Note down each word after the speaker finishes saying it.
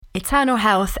Eternal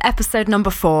Health, episode number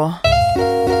 4.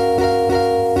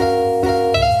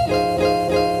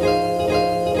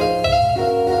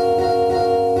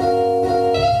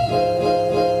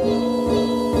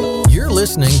 You're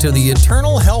listening to the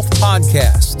Eternal Health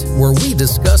Podcast, where we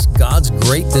discuss God's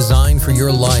great design for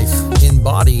your life in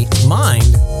body,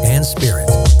 mind, and spirit.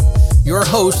 Your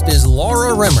host is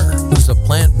Laura Rimmer, who's a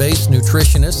plant-based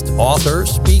nutritionist, author,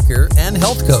 speaker, and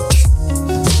health coach.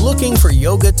 Looking for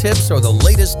yoga tips or the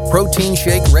latest protein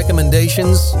shake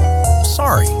recommendations?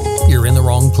 Sorry, you're in the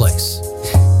wrong place.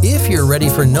 If you're ready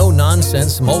for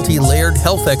no-nonsense, multi-layered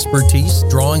health expertise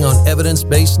drawing on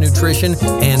evidence-based nutrition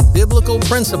and biblical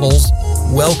principles,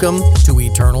 welcome to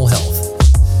Eternal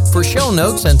Health. For show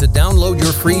notes and to download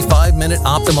your free 5-minute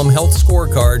Optimum Health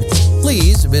Scorecard,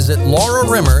 please visit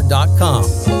laurarimmer.com.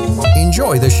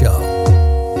 Enjoy the show.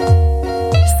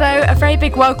 So a very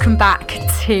big welcome back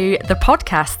to the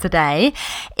podcast today.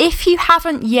 If you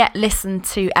haven't yet listened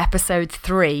to episode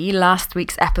 3, last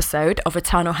week's episode of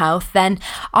Eternal Health, then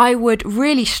I would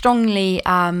really strongly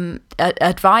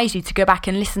advise you to go back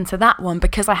and listen to that one,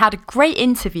 because I had a great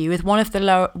interview with one of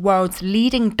the world's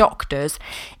leading doctors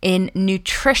in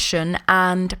nutrition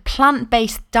and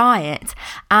plant-based diet.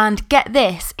 And get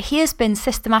this, he has been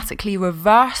systematically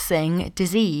reversing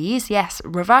disease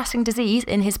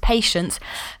in his patients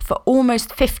for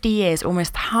almost 50 years,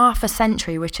 almost half a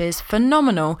century, which is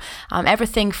phenomenal.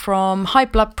 Everything from high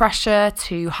blood pressure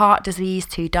to heart disease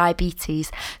to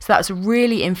diabetes. So that was a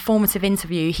really informative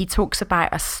interview. He talks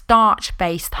about a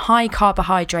starch-based, high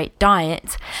carbohydrate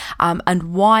diet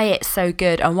and why it's so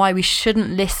good and why we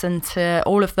shouldn't listen to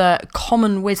all of the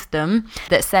common wisdom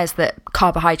that says that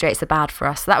carbohydrates are bad for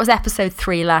us. So that was episode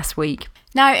 3 last week.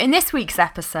 Now, in this week's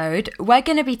episode, we're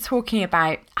going to be talking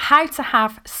about how to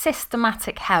have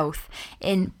systematic health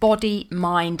in body,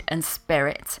 mind, and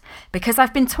spirit. Because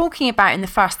I've been talking about in the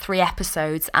first 3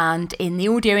 episodes and in the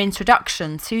audio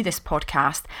introduction to this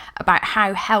podcast about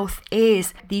how health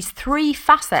is these 3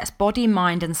 facets, body,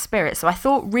 mind, and spirit. So I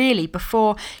thought really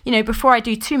before I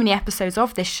do too many episodes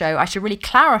of this show, I should really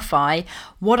clarify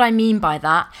what I mean by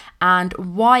that and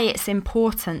why it's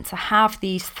important to have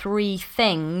these 3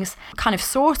 things kind of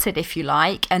sorted, if you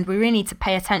like, and we really need to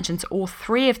pay attention to all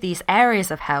 3 of these areas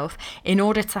of health in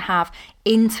order to have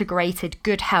integrated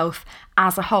good health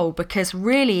as a whole, because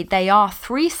really they are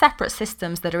 3 separate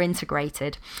systems that are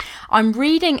integrated. I'm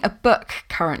reading a book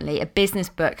currently, a business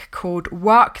book called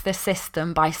Work the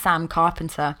System by Sam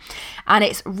Carpenter, and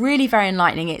it's really very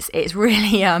enlightening. It's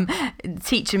really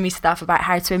teaching me stuff about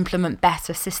how to implement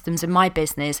better systems in my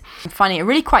business. I'm finding it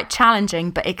really quite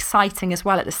challenging but exciting as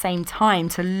well at the same time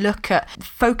to look at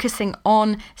focusing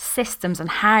on systems and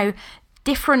how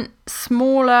different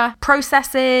smaller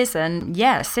processes and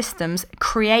systems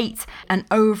create an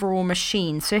overall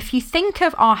machine. So if you think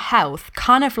of our health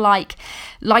kind of like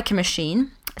a machine,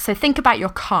 so think about your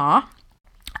car.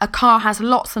 A car has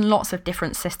lots and lots of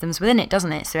different systems within it,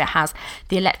 doesn't it? So it has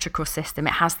the electrical system,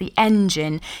 it has the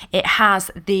engine, it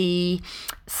has the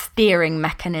steering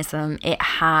mechanism, it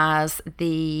has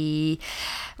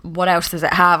what else does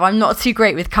it have? I'm not too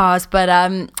great with cars, but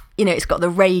it's got the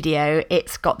radio,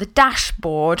 it's got the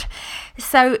dashboard.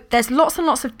 So there's lots and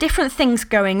lots of different things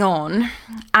going on,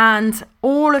 and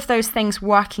all of those things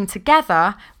working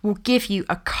together will give you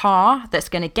a car that's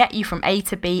going to get you from A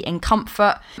to B in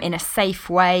comfort, in a safe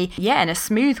way, in a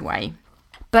smooth way.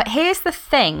 But here's the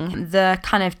thing, the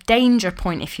kind of danger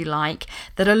point, if you like,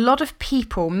 that a lot of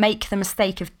people make the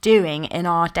mistake of doing in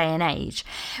our day and age.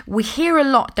 We hear a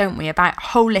lot, don't we, about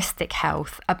holistic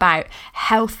health, about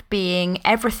health being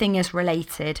everything is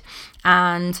related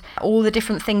and all the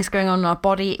different things going on in our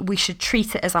body. We should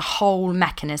treat it as a whole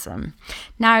mechanism.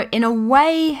 Now, in a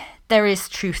way, there is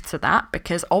truth to that,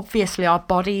 because obviously our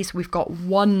bodies, we've got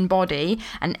one body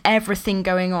and everything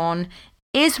going on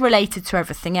is related to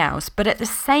everything else, but at the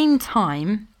same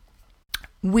time,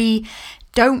 we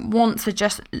don't want to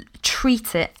just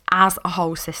treat it as a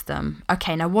whole system.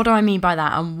 Okay, now what do I mean by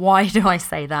that, and why do I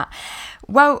say that?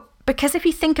 Well, because if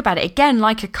you think about it, again,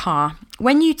 like a car,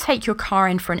 when you take your car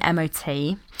in for an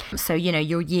MOT, so,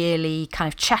 your yearly kind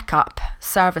of checkup,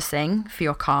 servicing for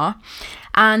your car,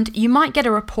 and you might get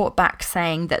a report back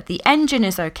saying that the engine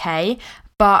is okay,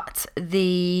 but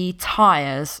the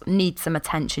tyres need some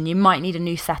attention. You might need a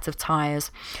new set of tyres,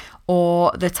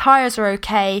 or the tyres are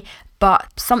okay, but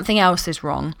something else is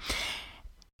wrong.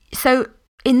 So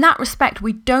in that respect,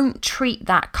 we don't treat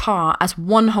that car as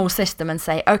one whole system and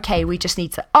say, okay, we just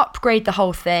need to upgrade the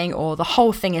whole thing, or the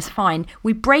whole thing is fine.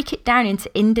 We break it down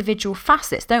into individual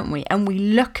facets, don't we? And we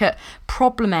look at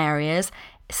problem areas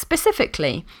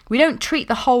specifically. We don't treat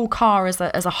the whole car as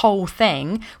a whole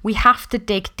thing. We have to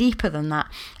dig deeper than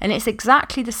that. And it's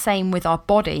exactly the same with our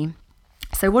body.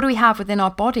 So what do we have within our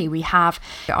body? We have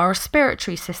our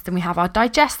respiratory system, we have our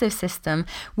digestive system.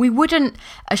 We wouldn't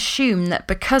assume that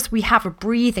because we have a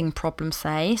breathing problem,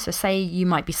 say you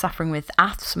might be suffering with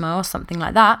asthma or something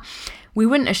like that, we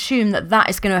wouldn't assume that that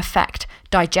is going to affect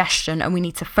digestion and we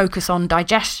need to focus on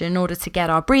digestion in order to get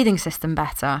our breathing system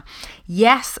better.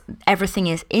 Yes, everything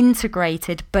is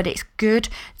integrated, but it's good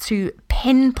to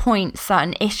pinpoint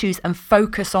certain issues and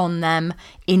focus on them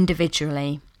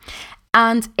individually.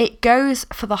 And it goes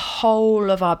for the whole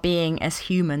of our being as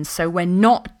humans. So we're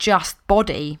not just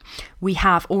body, we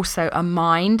have also a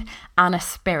mind and a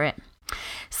spirit.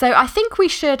 So I think we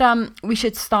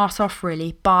should start off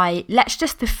really by, let's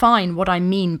just define what I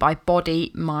mean by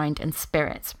body, mind and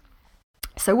spirit.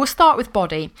 So we'll start with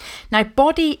body. Now,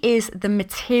 body is the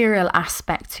material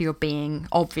aspect to your being,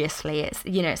 obviously. It's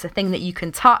the thing that you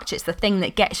can touch. It's the thing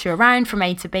that gets you around from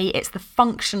A to B. It's the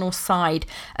functional side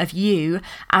of you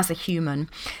as a human.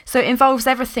 So it involves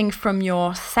everything from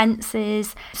your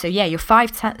senses. So your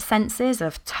 5 senses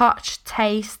of touch,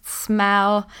 taste,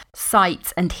 smell,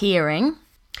 sight and hearing.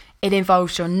 It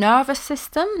involves your nervous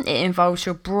system, it involves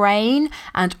your brain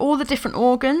and all the different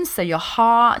organs, so your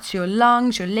heart, your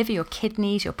lungs, your liver, your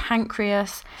kidneys, your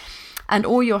pancreas, and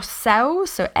all your cells,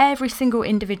 so every single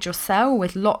individual cell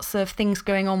with lots of things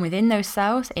going on within those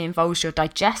cells. It involves your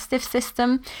digestive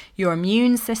system, your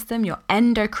immune system, your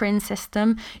endocrine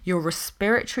system, your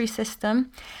respiratory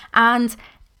system, and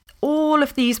all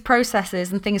of these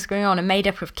processes and things going on are made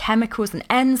up of chemicals and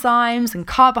enzymes and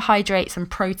carbohydrates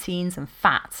and proteins and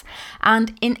fats.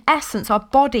 And in essence, our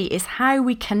body is how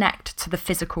we connect to the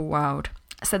physical world.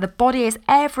 So the body is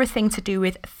everything to do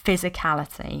with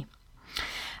physicality.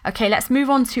 Okay, let's move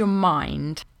on to your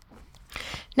mind.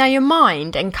 Now, your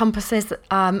mind encompasses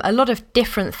a lot of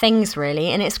different things, really,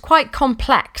 and it's quite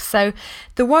complex. So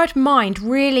the word mind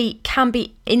really can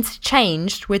be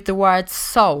interchanged with the word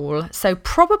soul. So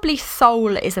probably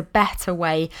soul is a better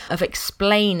way of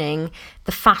explaining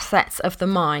the facets of the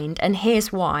mind. And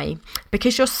here's why.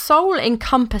 Because your soul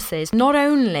encompasses not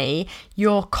only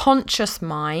your conscious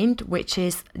mind, which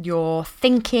is your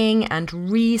thinking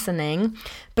and reasoning,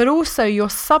 but also your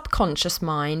subconscious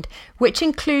mind, which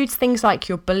includes things like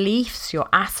your beliefs, your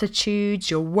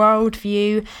attitudes, your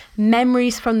worldview,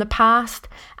 memories from the past,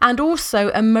 and also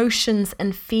emotions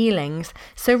and feelings.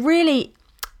 So really,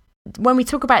 when we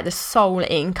talk about the soul,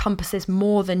 it encompasses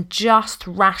more than just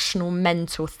rational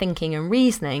mental thinking and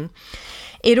reasoning.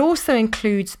 It also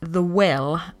includes the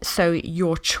will, so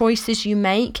your choices you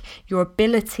make, your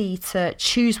ability to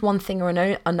choose one thing or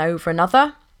over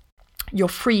another, your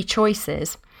free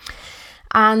choices.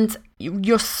 And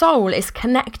your soul is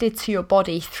connected to your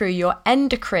body through your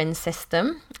endocrine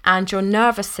system and your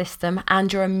nervous system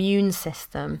and your immune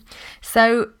system.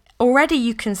 So already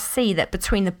you can see that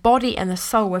between the body and the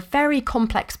soul, we're very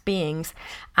complex beings,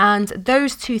 and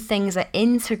those two things are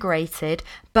integrated,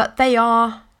 but they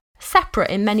are separate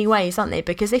in many ways, aren't they?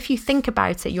 Because if you think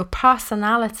about it, your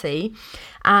personality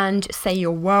and say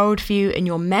your worldview and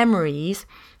your memories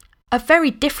are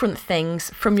very different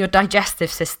things from your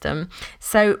digestive system.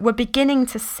 So we're beginning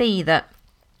to see that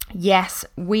yes,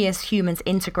 we as humans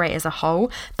integrate as a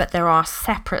whole, but there are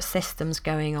separate systems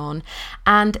going on.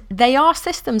 And they are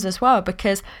systems as well,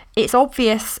 because it's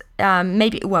obvious,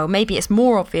 maybe it's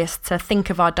more obvious to think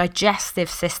of our digestive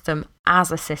system, as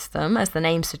the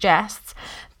name suggests,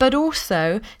 but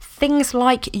also things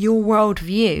like your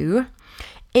worldview.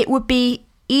 It would be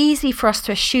easy for us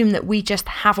to assume that we just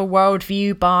have a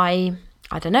worldview by,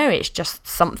 I don't know, it's just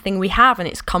something we have and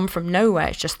it's come from nowhere,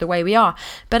 it's just the way we are.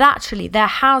 But actually, there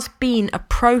has been a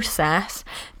process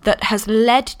that has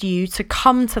led you to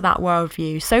come to that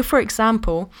worldview. So for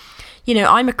example,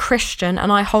 I'm a Christian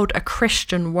and I hold a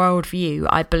Christian worldview.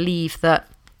 I believe that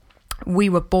we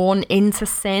were born into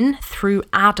sin through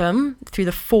Adam, through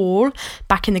the fall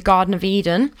back in the Garden of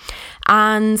Eden.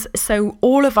 And so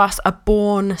all of us are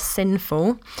born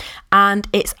sinful. And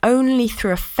it's only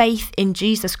through a faith in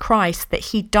Jesus Christ that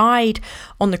he died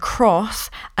on the cross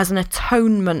as an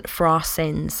atonement for our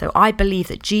sins. So I believe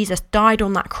that Jesus died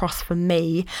on that cross for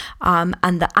me, and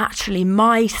that actually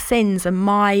my sins and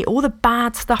all the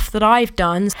bad stuff that I've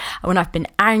done, when I've been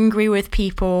angry with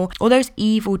people, all those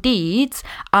evil deeds,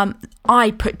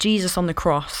 I put Jesus on the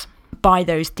cross by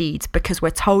those deeds, because we're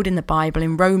told in the Bible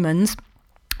in Romans,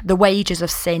 the wages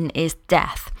of sin is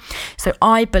death. So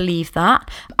I believe that.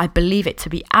 I believe it to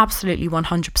be absolutely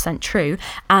 100% true.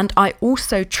 And I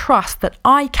also trust that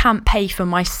I can't pay for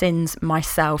my sins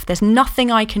myself. There's nothing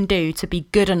I can do to be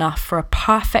good enough for a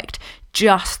perfect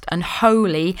just and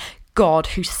holy God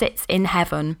who sits in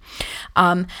heaven.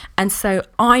 And so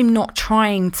I'm not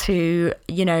trying to,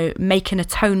 make an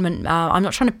atonement. I'm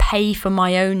not trying to pay for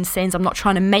my own sins. I'm not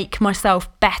trying to make myself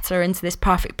better into this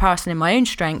perfect person in my own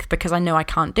strength, because I know I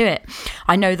can't do it.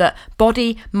 I know that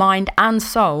body, mind and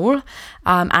soul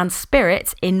and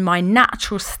spirit in my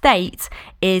natural state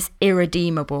is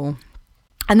irredeemable.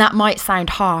 And that might sound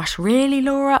harsh. Really,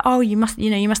 Laura? Oh, you must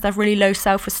have really low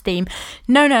self-esteem.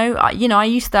 No. I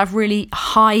used to have really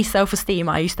high self-esteem.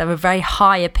 I used to have a very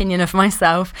high opinion of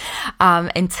myself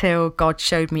until God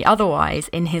showed me otherwise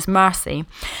in his mercy.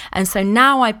 And so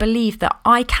now I believe that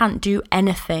I can't do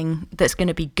anything that's going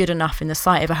to be good enough in the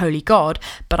sight of a holy God,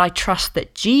 but I trust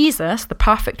that Jesus, the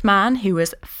perfect man who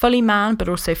was fully man but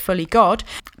also fully God,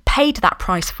 paid that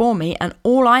price for me, and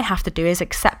all I have to do is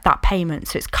accept that payment.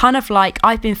 So it's kind of like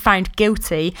I've been found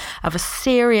guilty of a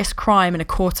serious crime in a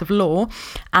court of law,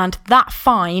 and that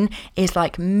fine is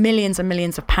like millions and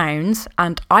millions of pounds,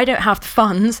 and I don't have the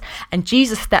funds, and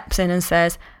Jesus steps in and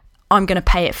says, I'm going to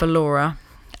pay it for Laura.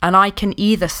 And I can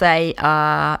either say,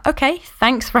 okay,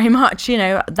 thanks very much,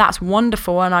 that's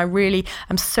wonderful, and I really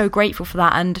am so grateful for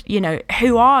that, and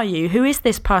who are you? Who is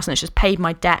this person that's just paid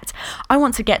my debt? I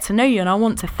want to get to know you, and I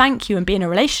want to thank you and be in a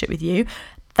relationship with you.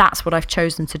 That's what I've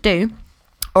chosen to do.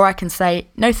 Or I can say,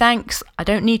 no thanks, I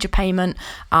don't need your payment.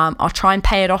 I'll try and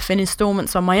pay it off in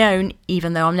installments on my own,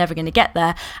 even though I'm never going to get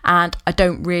there, and I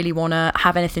don't really want to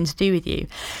have anything to do with you.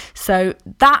 So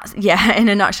that's, in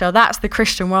a nutshell, that's the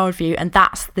Christian worldview, and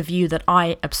that's the view that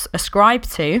I ascribe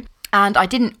to. And I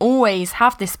didn't always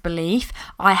have this belief.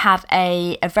 I had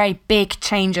a very big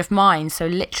change of mind. So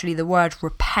literally the word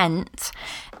repent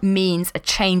means a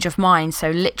change of mind.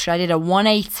 So literally I did a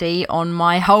 180 on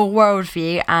my whole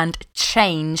worldview and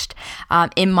changed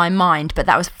in my mind. But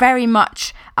that was very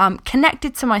much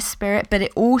connected to my spirit, but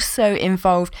it also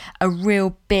involved a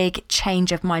real big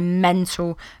change of my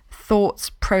mental thoughts,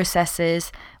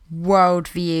 processes,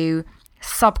 worldview,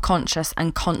 subconscious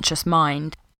and conscious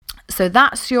mind. So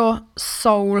that's your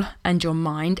soul and your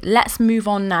mind. Let's move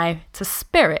on now to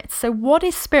spirit. So what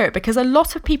is spirit? Because a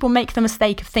lot of people make the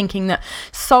mistake of thinking that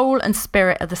soul and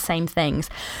spirit are the same things.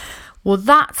 Well,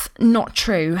 that's not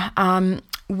true.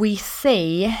 We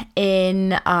see in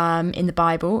the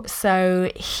Bible, so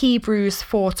Hebrews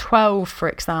 4:12, for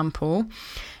example,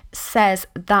 says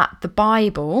that the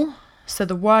Bible, so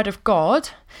the word of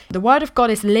God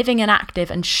is living and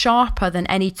active and sharper than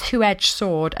any two-edged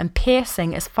sword and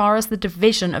piercing as far as the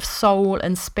division of soul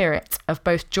and spirit, of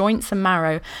both joints and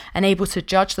marrow, and able to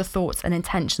judge the thoughts and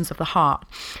intentions of the heart.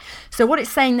 So what it's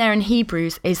saying there in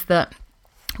Hebrews is that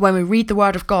when we read the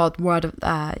word of God,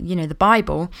 the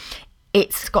Bible,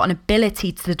 it's got an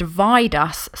ability to divide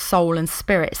us, soul and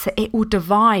spirit. So it will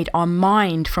divide our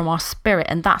mind from our spirit.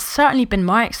 And that's certainly been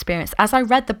my experience. As I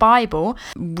read the Bible,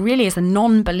 really as a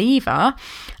non-believer,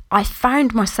 I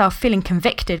found myself feeling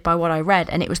convicted by what I read,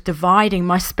 and it was dividing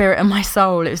my spirit and my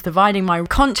soul. It was dividing my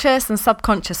conscious and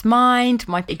subconscious mind,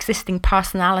 my existing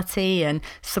personality and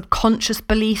subconscious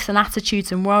beliefs and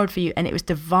attitudes and worldview, and it was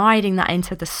dividing that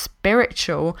into the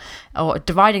spiritual, or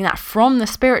dividing that from the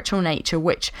spiritual nature,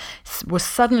 which was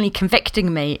suddenly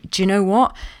convicting me. Do you know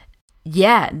what?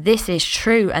 Yeah, this is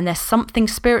true, and there's something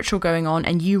spiritual going on,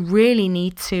 and you really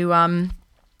need to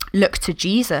look to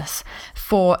Jesus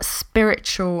for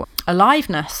spiritual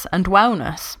aliveness and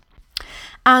wellness.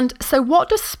 And so what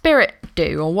does spirit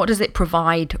do, or what does it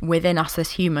provide within us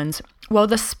as humans? Well,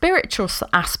 the spiritual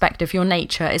aspect of your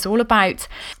nature is all about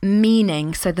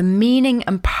meaning. So the meaning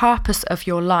and purpose of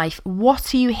your life.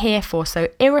 What are you here for? So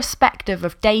irrespective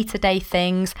of day-to-day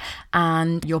things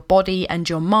and your body and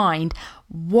your mind,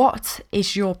 what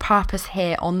is your purpose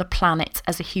here on the planet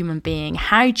as a human being?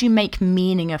 How do you make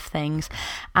meaning of things?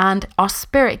 And our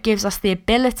spirit gives us the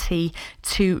ability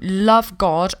to love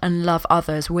God and love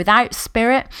others. Without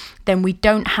spirit, then we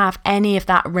don't have any of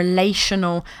that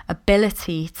relational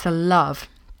ability to love.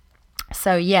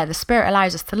 So the spirit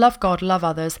allows us to love God, love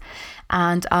others,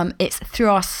 and it's through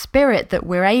our spirit that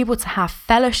we're able to have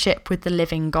fellowship with the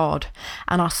living God.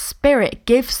 And our spirit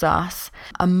gives us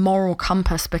a moral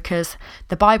compass, because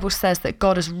the Bible says that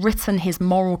God has written his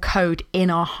moral code in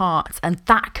our hearts, and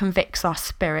that convicts our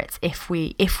spirits if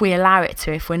we allow it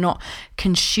to, if we're not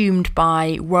consumed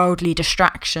by worldly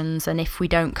distractions, and if we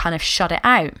don't kind of shut it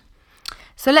out.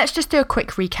 So let's just do a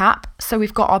quick recap. So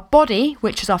we've got our body,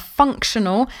 which is our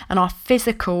functional and our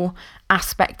physical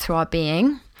aspect to our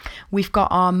being. We've got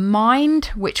our mind,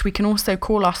 which we can also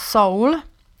call our soul,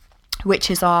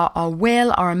 which is our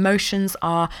will, our emotions,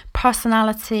 our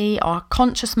personality, our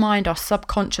conscious mind, our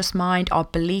subconscious mind, our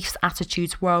beliefs,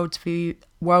 attitudes,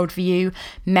 worldview,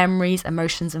 memories,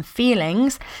 emotions and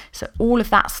feelings. So all of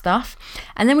that stuff.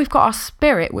 And then we've got our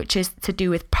spirit, which is to do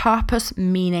with purpose,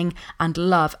 meaning and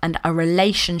love, and a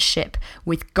relationship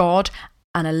with God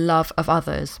and a love of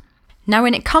others. Now,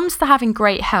 when it comes to having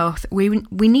great health, we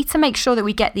need to make sure that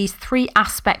we get these three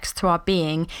aspects to our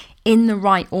being in the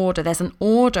right order. There's an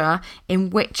order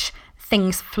in which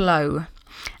things flow.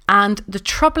 And the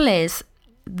trouble is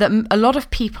that a lot of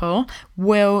people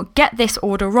will get this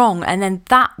order wrong, and then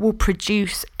that will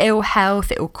produce ill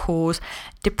health. It will cause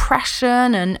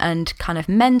depression and kind of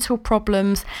mental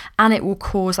problems, and it will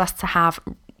cause us to have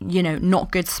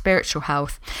not good spiritual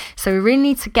health. So we really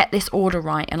need to get this order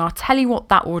right, and I'll tell you what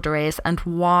that order is and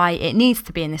why it needs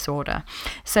to be in this order.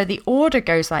 So the order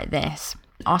goes like this.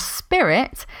 Our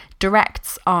spirit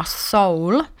directs our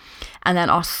soul, and then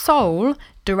our soul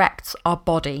directs our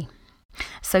body.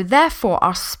 So therefore,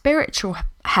 our spiritual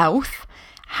health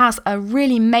has a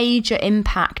really major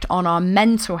impact on our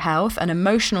mental health and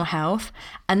emotional health,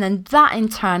 and then that in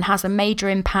turn has a major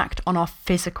impact on our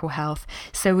physical health.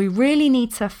 So we really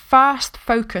need to first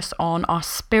focus on our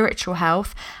spiritual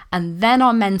health, and then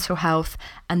our mental health,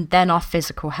 and then our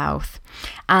physical health.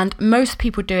 And most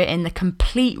people do it in the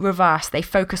complete reverse. They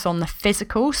focus on the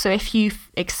physical. So if you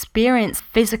experience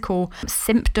physical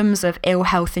symptoms of ill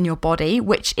health in your body,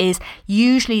 which is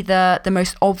usually the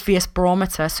most obvious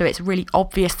barometer, so it's really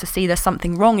obvious to see there's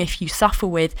something wrong if you suffer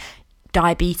with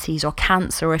diabetes or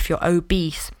cancer, or if you're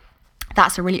obese.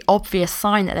 That's a really obvious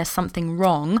sign that there's something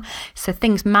wrong. So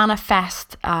things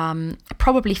manifest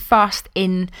probably first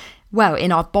in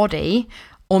our body,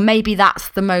 or maybe that's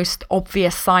the most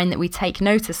obvious sign that we take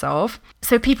notice of.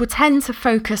 So people tend to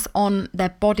focus on their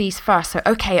bodies first. So,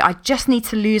 okay, I just need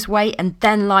to lose weight and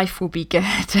then life will be good.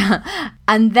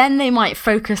 And then they might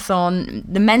focus on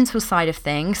the mental side of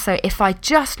things. So if I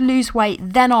just lose weight,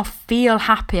 then I'll feel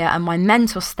happier and my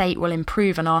mental state will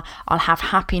improve, and I'll have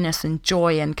happiness and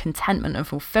joy and contentment and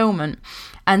fulfillment.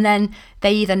 And then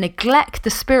they either neglect the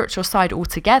spiritual side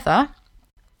altogether,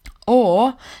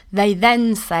 or they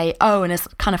then say, and as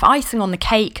kind of icing on the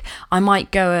cake, I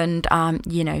might go and,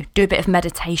 do a bit of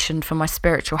meditation for my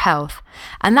spiritual health.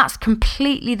 And that's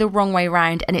completely the wrong way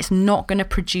around, and it's not going to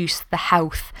produce the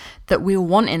health that we all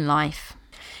want in life.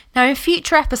 Now, in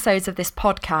future episodes of this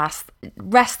podcast,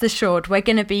 rest assured, we're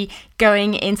going to be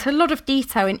going into a lot of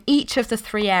detail in each of the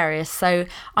three areas. So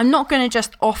I'm not going to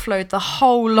just offload the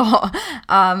whole lot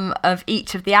of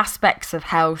each of the aspects of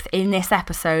health in this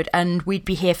episode, and we'd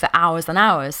be here for hours and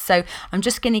hours. So I'm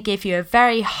just going to give you a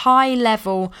very high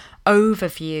level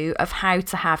overview of how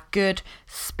to have good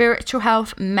spiritual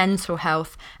health, mental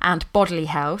health and bodily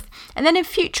health. And then in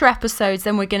future episodes,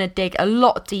 then we're going to dig a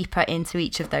lot deeper into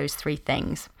each of those three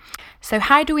things. So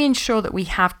how do we ensure that we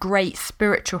have great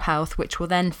spiritual health, which will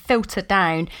then filter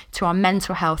down to our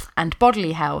mental health and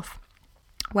bodily health?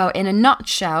 Well, in a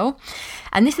nutshell,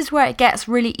 and this is where it gets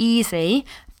really easy,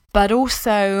 but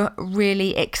also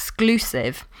really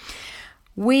exclusive.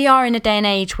 We are in a day and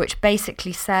age which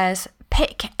basically says,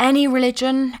 pick any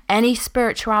religion, any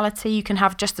spirituality. You can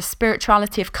have just a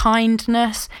spirituality of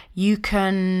kindness. You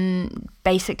can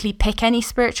basically pick any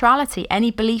spirituality,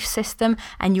 any belief system,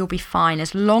 and you'll be fine.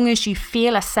 As long as you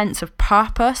feel a sense of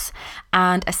purpose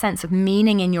and a sense of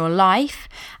meaning in your life.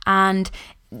 And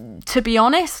to be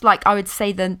honest, I would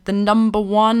say the number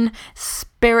one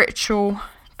spiritual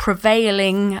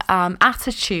prevailing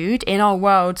attitude in our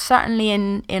world, certainly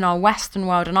in our Western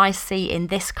world, and I see in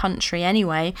this country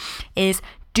anyway, is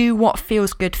do what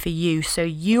feels good for you. So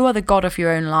you are the God of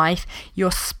your own life.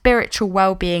 Your spiritual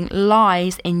well-being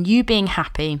lies in you being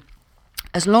happy.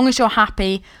 As long as you're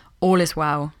happy, all is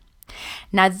well.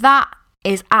 Now that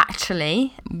is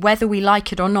actually, whether we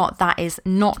like it or not, that is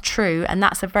not true, and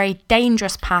that's a very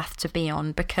dangerous path to be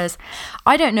on, because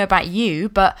I don't know about you,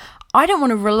 but I don't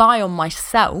want to rely on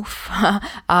myself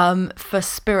for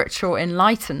spiritual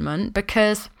enlightenment,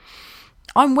 because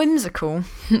I'm whimsical.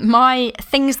 My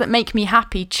things that make me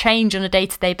happy change on a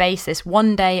day-to-day basis.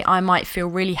 One day I might feel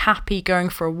really happy going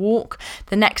for a walk.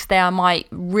 The next day I might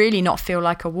really not feel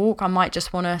like a walk. I might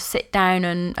just want to sit down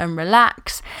and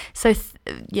relax. So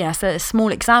so a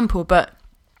small example, but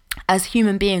as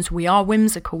human beings, we are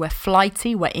whimsical, we're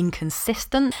flighty, we're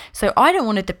inconsistent. So I don't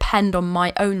want to depend on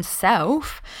my own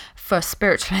self for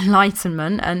spiritual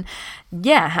enlightenment. And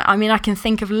I can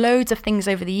think of loads of things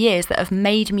over the years that have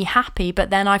made me happy, but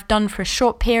then I've done for a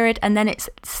short period and then it's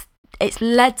it's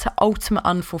led to ultimate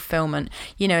unfulfillment.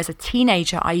 You know, as a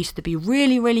teenager, I used to be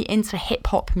really, really into hip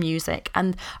hop music,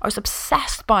 and I was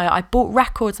obsessed by it. I bought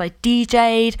records, I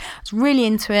DJ'd, I was really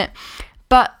into it,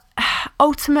 but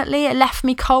ultimately it left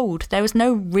me cold. There was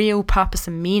no real purpose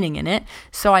and meaning in it,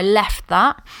 so I left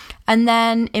that. And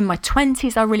then in my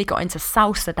 20s, I really got into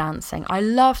salsa dancing. I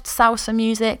loved salsa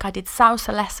music. I did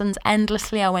salsa lessons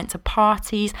endlessly. I went to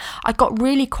parties. I got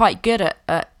really quite good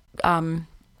at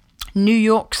New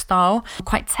York style,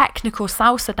 quite technical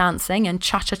salsa dancing and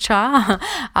cha-cha-cha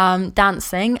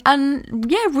dancing, and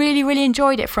yeah, really, really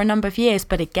enjoyed it for a number of years.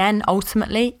 But again,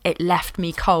 ultimately, it left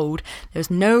me cold. There was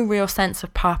no real sense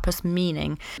of purpose,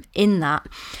 meaning in that.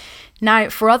 Now,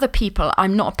 for other people,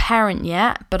 I'm not a parent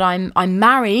yet, but I'm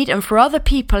married, and for other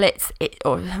people,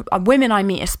 or women I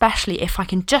meet especially, if I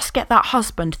can just get that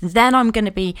husband, then I'm going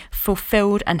to be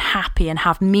fulfilled and happy and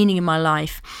have meaning in my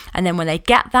life. And then when they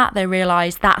get that, they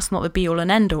realise that's not the be all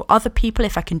and end all. Other people,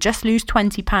 if I can just lose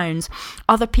 20 pounds.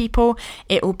 Other people,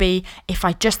 it will be if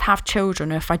I just have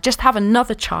children, or if I just have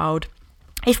another child.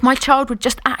 If my child would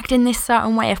just act in this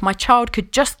certain way, if my child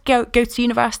could just go to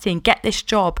university and get this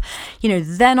job, you know,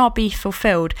 then I'll be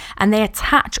fulfilled. And they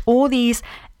attach all these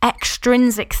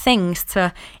extrinsic things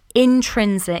to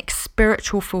intrinsic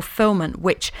spiritual fulfillment,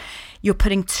 which you're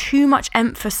putting too much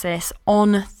emphasis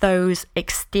on those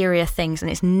exterior things,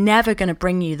 and it's never going to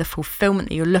bring you the fulfillment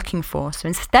that you're looking for. So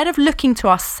instead of looking to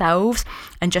ourselves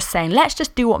and just saying, let's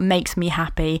just do what makes me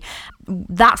happy,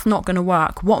 that's not going to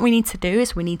work. What we need to do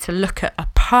is we need to look at a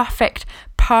perfect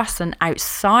person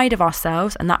outside of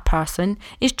ourselves, and that person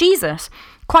is Jesus.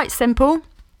 Quite simple.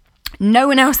 No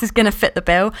one else is going to fit the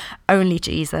bill, only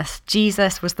Jesus.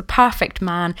 Jesus was the perfect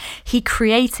man. He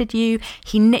created you.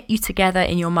 He knit you together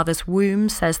in your mother's womb,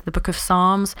 says the book of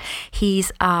Psalms. He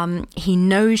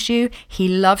knows you. He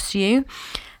loves you.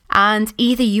 And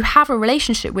either you have a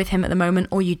relationship with him at the moment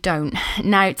or you don't.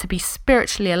 Now, to be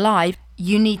spiritually alive,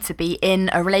 you need to be in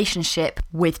a relationship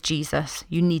with Jesus.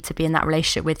 You need to be in that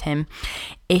relationship with him.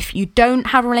 If you don't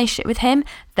have a relationship with him,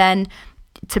 then,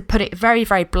 to put it very,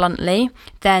 very bluntly,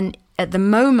 then at the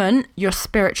moment, you're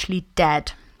spiritually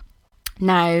dead.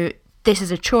 Now, this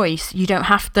is a choice. You don't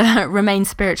have to remain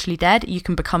spiritually dead. You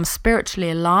can become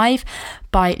spiritually alive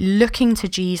by looking to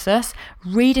Jesus,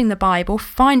 reading the Bible,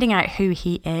 finding out who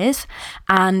he is,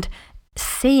 and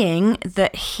seeing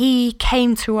that he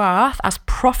came to earth as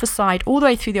prophesied all the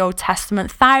way through the Old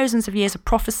Testament, thousands of years of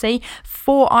prophecy,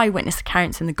 4 eyewitness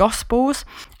accounts in the Gospels,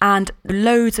 and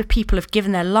loads of people have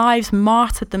given their lives,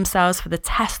 martyred themselves for the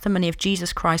testimony of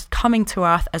Jesus Christ coming to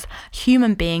earth as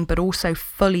human being, but also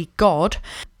fully God,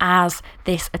 as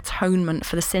this atonement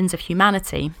for the sins of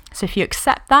humanity. So if you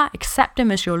accept that, accept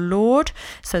him as your Lord,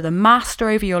 so the master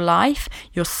over your life,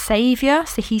 your saviour,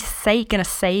 so he's going to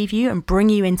save you and bring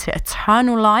you into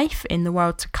eternal life in the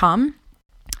world to come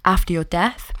after your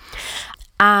death,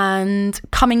 and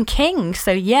coming king.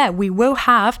 So yeah,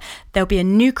 there'll be a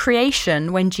new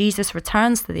creation when Jesus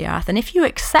returns to the earth. And if you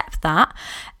accept that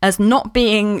as not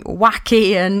being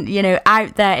wacky and, you know,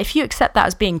 out there, if you accept that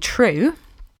as being true,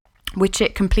 which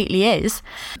it completely is,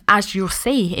 as you'll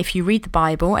see if you read the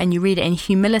Bible and you read it in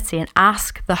humility and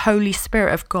ask the Holy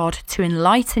Spirit of God to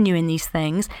enlighten you in these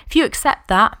things, if you accept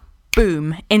that,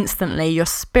 boom, instantly you're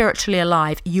spiritually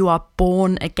alive. You are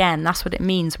born again. That's what it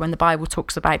means when the Bible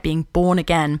talks about being born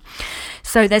again.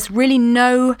 So there's really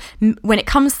when it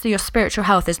comes to your spiritual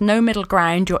health, there's no middle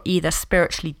ground. You're either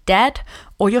spiritually dead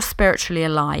or you're spiritually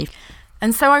alive.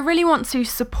 And so I really want to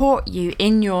support you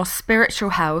in your spiritual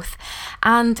health,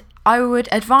 and I would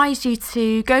advise you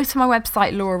to go to my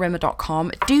website,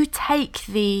 laurarimmer.com. Do take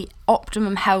the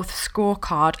Optimum Health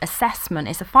Scorecard assessment.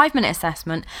 It's a 5-minute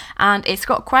assessment, and it's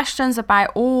got questions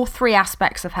about all 3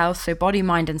 aspects of health, so body,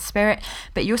 mind, and spirit.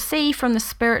 But you'll see from the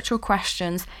spiritual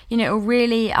questions, you know, it'll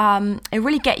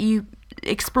really get you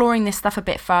exploring this stuff a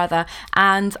bit further,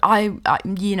 and I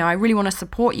really want to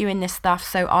support you in this stuff,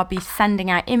 so I'll be sending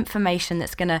out information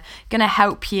that's gonna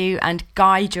help you and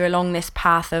guide you along this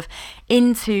path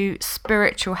into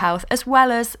spiritual health as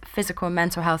well as physical and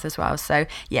mental health as well. So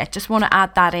yeah, just want to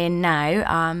add that in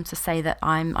now to say that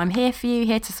I'm here for you,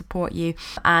 here to support you,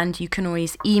 and you can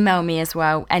always email me as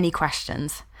well any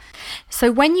questions.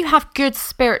 So when you have good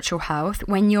spiritual health,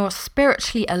 when you're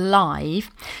spiritually alive,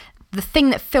 the thing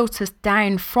that filters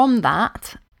down from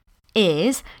that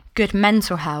is good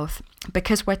mental health,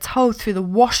 because we're told through the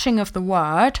washing of the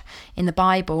word in the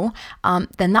Bible,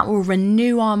 then that will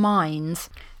renew our minds.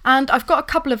 And I've got a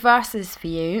couple of verses for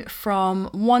you from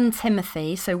 1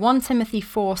 Timothy. So 1 Timothy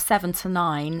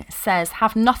 4:7-9 says,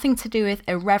 "Have nothing to do with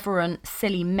irreverent,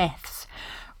 silly myths.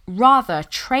 Rather,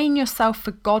 train yourself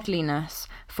for godliness,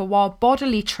 for while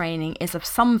bodily training is of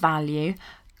some value,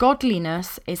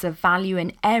 godliness is of value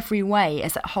in every way,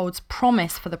 as it holds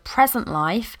promise for the present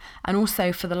life and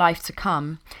also for the life to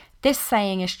come. This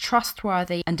saying is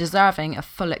trustworthy and deserving of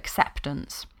full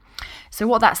acceptance. So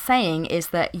what that's saying is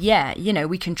that,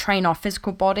 we can train our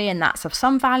physical body and that's of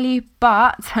some value,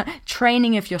 but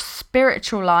training of your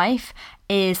spiritual life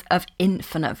is of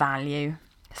infinite value.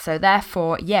 So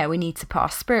therefore, we need to put our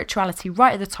spirituality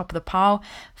right at the top of the pile,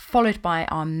 followed by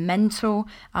our mental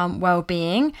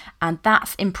well-being. And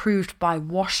that's improved by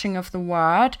washing of the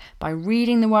word, by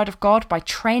reading the word of God, by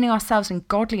training ourselves in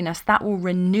godliness. That will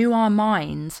renew our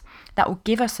minds. That will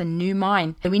give us a new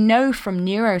mind. We know from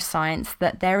neuroscience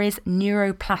that there is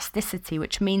neuroplasticity,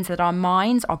 which means that our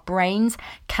minds, our brains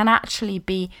can actually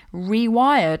be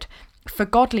rewired for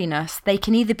godliness. They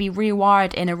can either be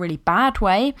rewired in a really bad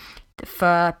way,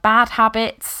 for bad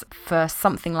habits, for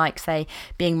something like, say,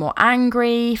 being more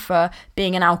angry, for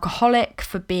being an alcoholic,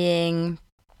 for being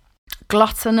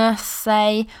gluttonous,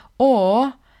 say,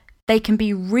 or they can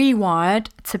be rewired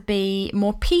to be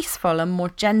more peaceful and more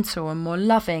gentle and more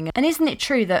loving. And isn't it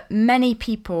true that many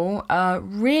people are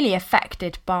really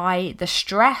affected by the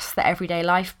stress that everyday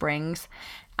life brings?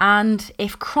 And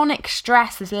if chronic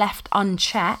stress is left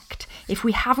unchecked, if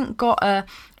we're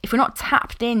not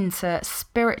tapped into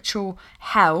spiritual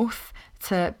health,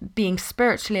 to being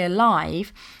spiritually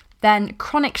alive, then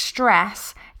chronic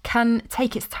stress can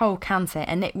take its toll, can't it?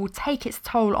 And it will take its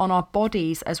toll on our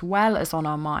bodies as well as on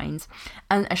our minds.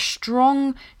 And a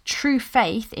strong, true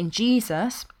faith in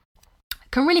Jesus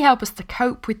can really help us to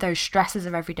cope with those stresses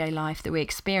of everyday life that we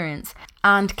experience,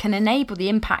 and can enable the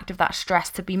impact of that stress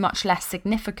to be much less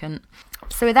significant.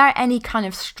 So without any kind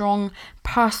of strong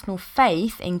personal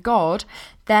faith in God,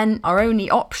 then our only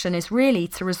option is really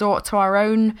to resort to our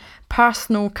own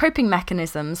personal coping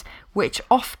mechanisms, which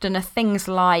often are things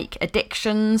like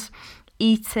addictions,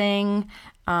 eating,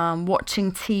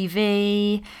 watching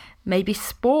TV, maybe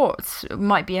sports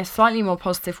might be a slightly more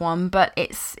positive one, but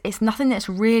it's nothing that's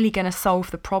really going to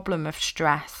solve the problem of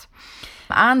stress.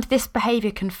 And this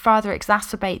behaviour can further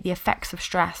exacerbate the effects of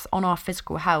stress on our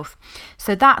physical health.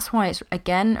 So that's why it's,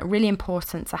 again, really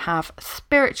important to have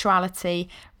spirituality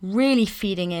really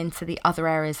feeding into the other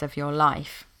areas of your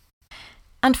life.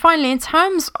 And finally, in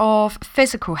terms of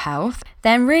physical health,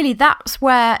 then really that's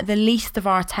where the least of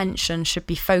our attention should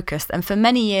be focused. And for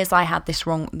many years, I had this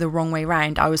the wrong way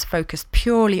round. I was focused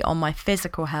purely on my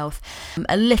physical health,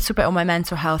 a little bit on my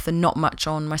mental health and not much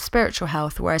on my spiritual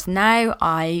health. Whereas now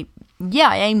I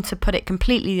aim to put it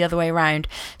completely the other way around.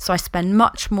 So I spend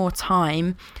much more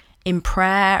time in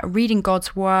prayer, reading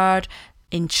God's word,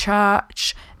 in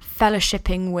church,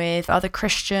 fellowshipping with other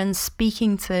Christians,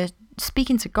 speaking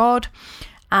to God,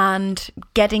 and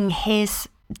getting his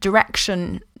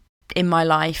direction in my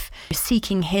life,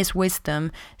 seeking his wisdom.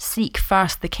 Seek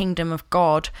first the kingdom of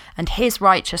God and his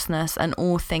righteousness, and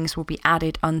all things will be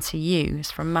added unto you.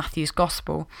 It's from Matthew's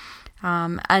Gospel.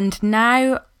 And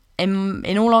now,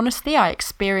 in all honesty, I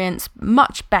experience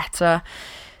much better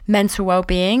mental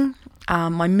well-being.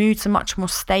 My moods are much more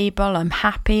stable. I'm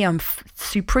happy. I'm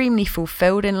supremely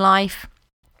fulfilled in life.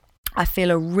 I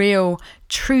feel a real,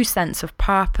 true sense of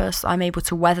purpose. I'm able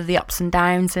to weather the ups and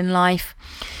downs in life.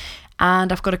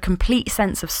 And I've got a complete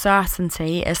sense of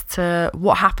certainty as to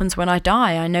what happens when I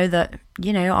die. I know that,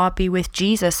 I'll be with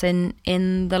Jesus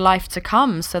in the life to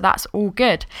come. So that's all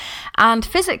good. And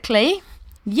physically,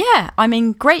 I'm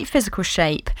in great physical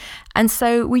shape. And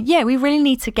so we really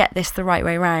need to get this the right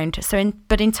way around.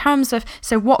 But in terms of,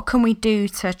 what can we do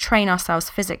to train ourselves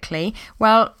physically?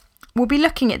 Well, we'll be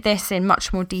looking at this in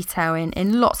much more detail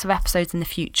in lots of episodes in the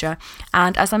future.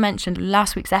 And as I mentioned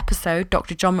last week's episode,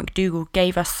 Dr. John McDougall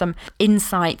gave us some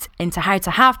insight into how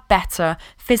to have better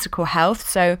physical health.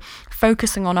 So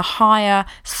focusing on a higher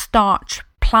starch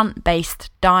plant-based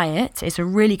diet is a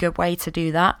really good way to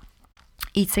do that.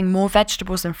 Eating more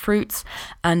vegetables and fruits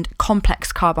and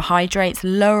complex carbohydrates,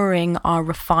 lowering our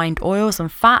refined oils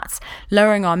and fats,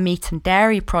 lowering our meat and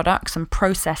dairy products and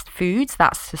processed foods.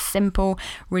 That's a simple,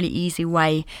 really easy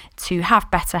way to have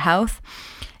better health.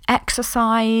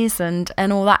 Exercise and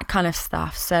all that kind of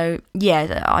stuff. So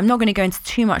I'm not going to go into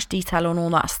too much detail on all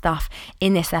that stuff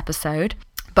in this episode,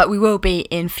 but we will be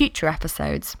in future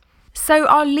episodes. So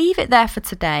I'll leave it there for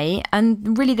today.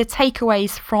 And really the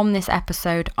takeaways from this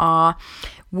episode are: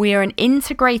 we're an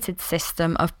integrated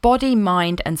system of body,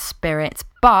 mind and spirit.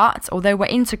 But although we're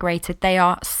integrated, they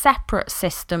are separate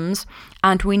systems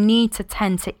and we need to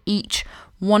tend to each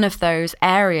one of those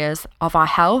areas of our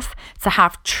health to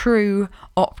have true,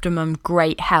 optimum,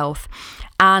 great health.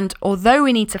 And although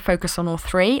we need to focus on all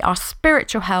three, our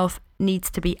spiritual health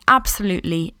needs to be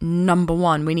absolutely number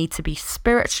one. We need to be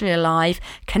spiritually alive,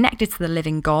 connected to the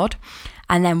living God.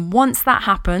 And then once that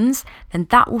happens, then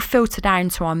that will filter down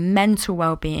to our mental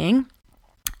well-being.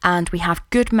 And we have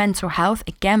good mental health,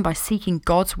 again, by seeking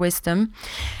God's wisdom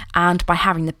and by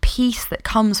having the peace that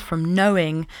comes from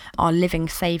knowing our living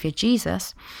Saviour,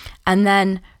 Jesus. And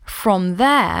then from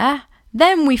there,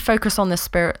 then we focus on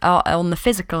the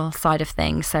physical side of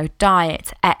things. So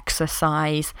diet,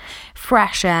 exercise,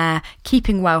 fresh air,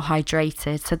 keeping well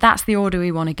hydrated. So that's the order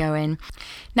we want to go in.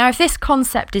 Now, if this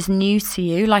concept is new to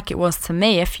you, like it was to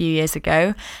me a few years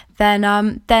ago,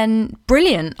 then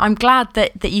brilliant. I'm glad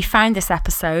that you found this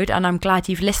episode, and I'm glad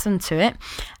you've listened to it.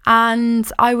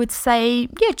 And I would say,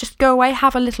 just go away,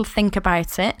 have a little think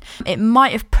about it. It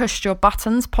might have pushed your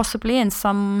buttons possibly in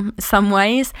some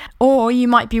ways, or you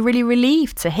might be really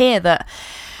relieved to hear that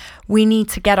we need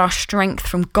to get our strength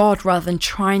from God rather than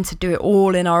trying to do it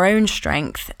all in our own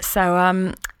strength. So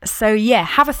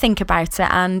have a think about it.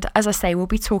 And as I say, we'll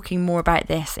be talking more about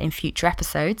this in future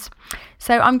episodes.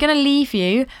 So I'm going to leave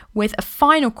you with a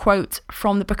final quote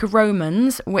from the book of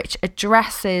Romans, which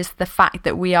addresses the fact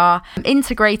that we are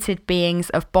integrated beings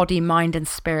of body, mind, and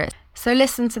spirit. So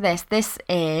listen to this. This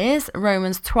is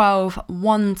Romans 12,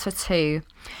 1-2.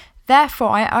 Therefore,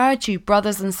 I urge you,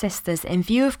 brothers and sisters, in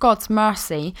view of God's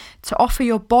mercy, to offer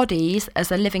your bodies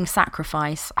as a living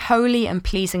sacrifice, holy and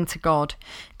pleasing to God.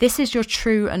 This is your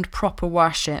true and proper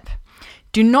worship.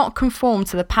 Do not conform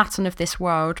to the pattern of this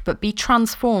world, but be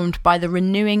transformed by the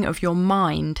renewing of your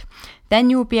mind. Then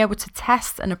you will be able to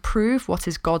test and approve what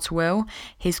is God's will,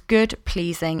 his good,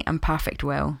 pleasing, and perfect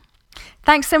will.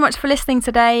 Thanks so much for listening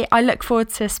today. I look forward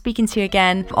to speaking to you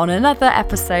again on another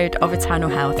episode of Eternal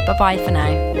Health. Bye-bye for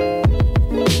now.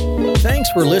 Thanks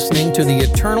for listening to the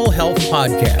Eternal Health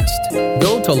Podcast.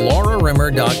 Go to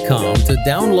laurarimmer.com to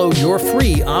download your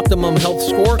free Optimum Health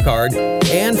Scorecard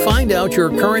and find out your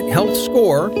current health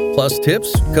score, plus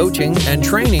tips, coaching, and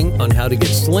training on how to get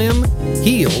slim,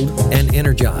 healed, and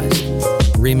energized.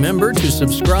 Remember to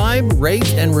subscribe,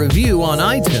 rate, and review on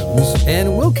iTunes,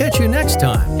 and we'll catch you next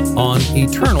time on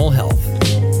Eternal Health.